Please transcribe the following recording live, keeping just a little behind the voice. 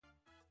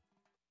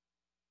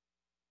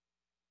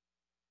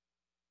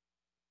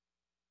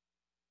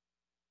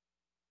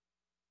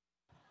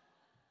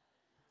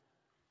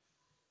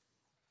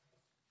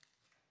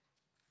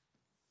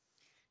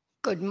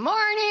Good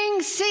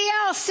morning,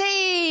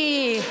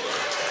 CLC.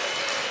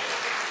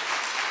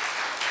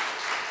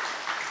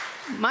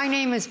 My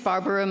name is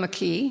Barbara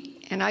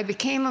MaKee, and I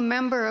became a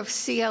member of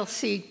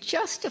CLC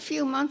just a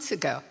few months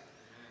ago.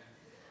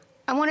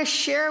 I want to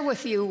share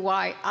with you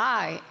why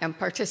I am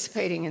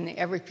participating in the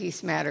Every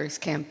Piece Matters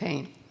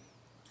campaign.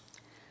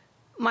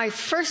 My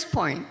first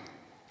point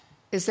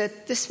is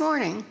that this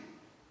morning,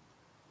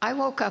 I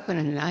woke up in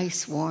a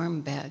nice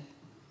warm bed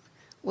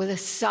with a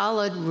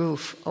solid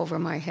roof over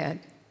my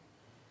head.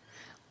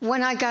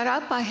 When I got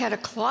up, I had a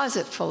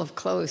closet full of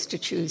clothes to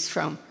choose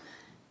from.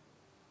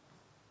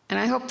 And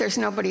I hope there's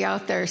nobody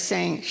out there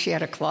saying she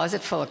had a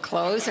closet full of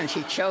clothes and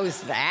she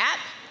chose that.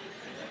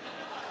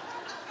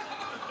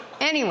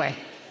 Anyway,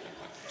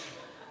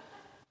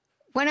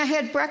 when I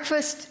had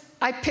breakfast,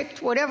 I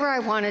picked whatever I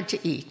wanted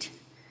to eat.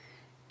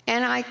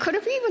 And I could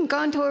have even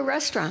gone to a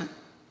restaurant.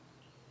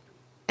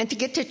 And to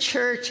get to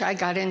church, I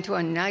got into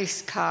a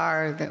nice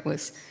car that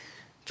was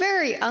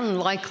very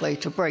unlikely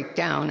to break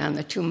down on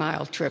the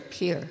 2-mile trip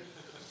here.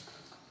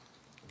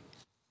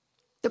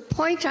 The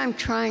point I'm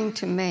trying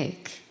to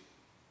make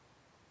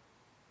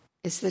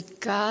is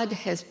that God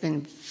has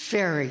been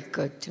very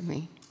good to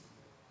me.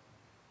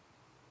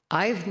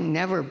 I've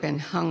never been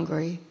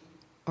hungry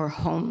or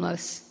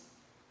homeless.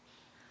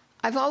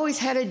 I've always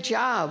had a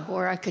job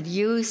where I could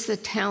use the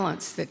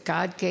talents that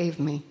God gave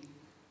me.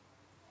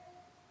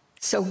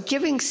 So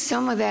giving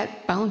some of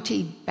that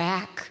bounty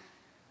back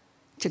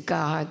to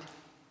God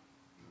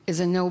is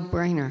a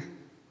no-brainer.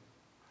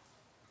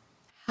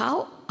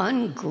 How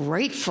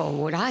ungrateful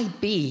would I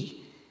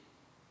be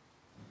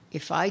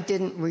if I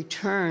didn't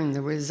return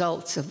the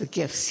results of the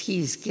gifts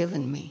He's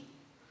given me?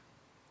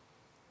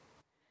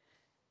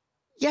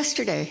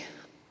 Yesterday,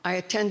 I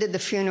attended the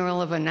funeral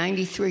of a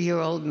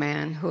 93-year-old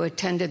man who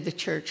attended the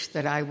church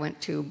that I went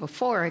to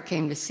before I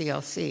came to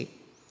CLC.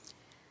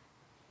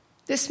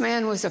 This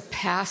man was a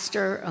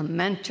pastor, a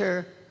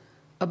mentor,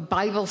 a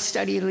Bible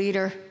study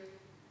leader.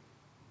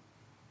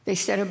 They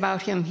said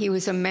about him, he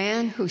was a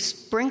man who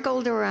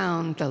sprinkled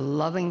around the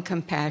loving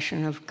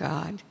compassion of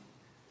God.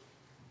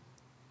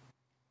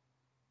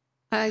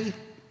 I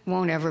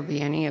won't ever be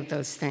any of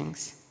those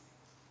things.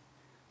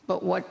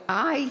 But what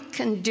I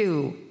can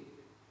do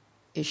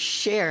is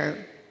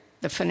share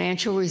the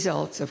financial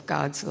results of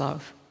God's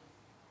love.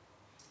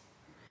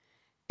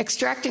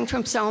 Extracting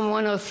from Psalm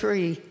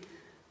 103,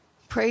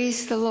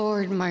 praise the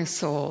Lord, my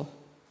soul,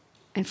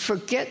 and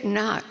forget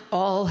not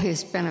all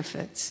His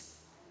benefits.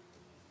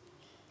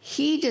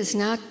 He does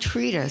not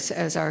treat us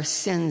as our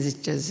sins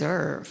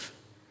deserve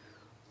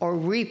or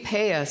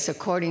repay us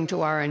according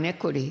to our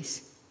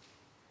iniquities.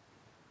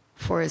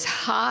 For as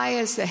high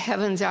as the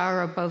heavens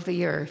are above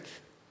the earth,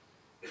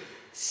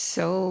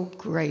 so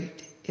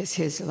great is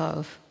His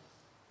love.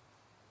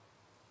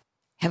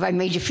 Have I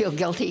made you feel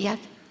guilty yet?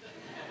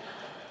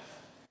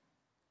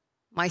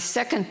 My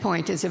second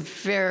point is a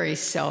very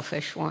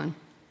selfish one.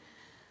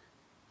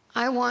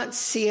 I want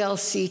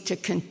CLC to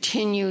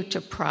continue to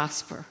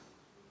prosper.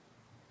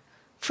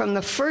 From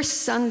the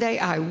first Sunday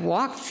I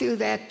walked through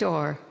that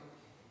door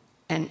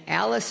and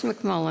Alice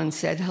McMullen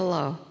said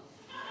hello,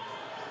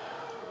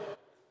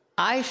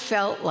 I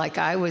felt like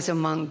I was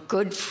among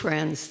good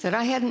friends that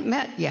I hadn't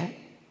met yet.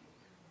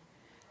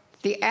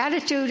 The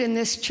attitude in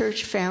this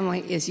church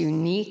family is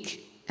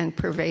unique and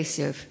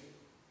pervasive.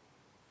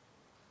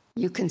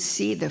 You can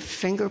see the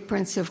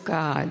fingerprints of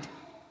God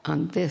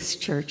on this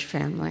church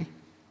family.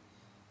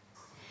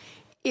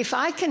 If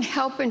I can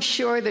help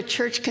ensure the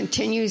church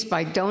continues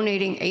by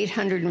donating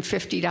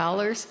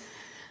 $850,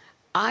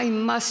 I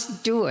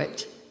must do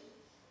it,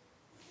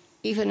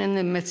 even in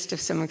the midst of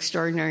some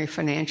extraordinary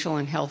financial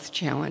and health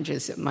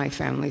challenges that my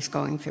family's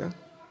going through.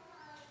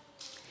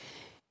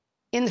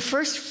 In the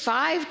first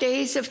 5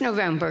 days of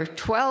November,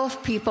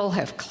 12 people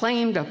have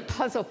claimed a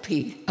puzzle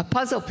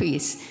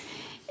piece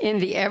in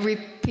the Every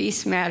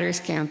Piece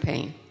Matters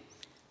campaign.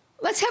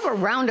 Let's have a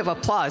round of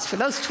applause for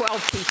those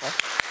 12 people.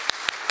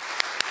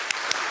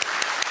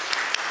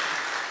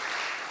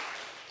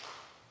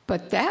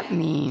 But that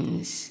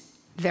means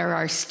there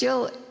are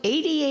still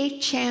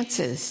 88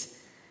 chances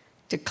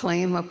to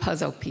claim a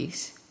puzzle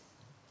piece.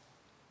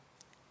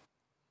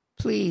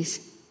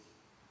 Please,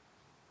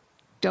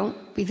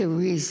 don't be the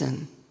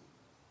reason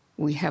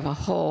we have a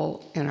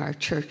hole in our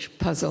church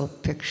puzzle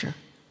picture.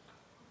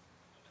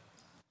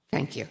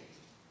 Thank you.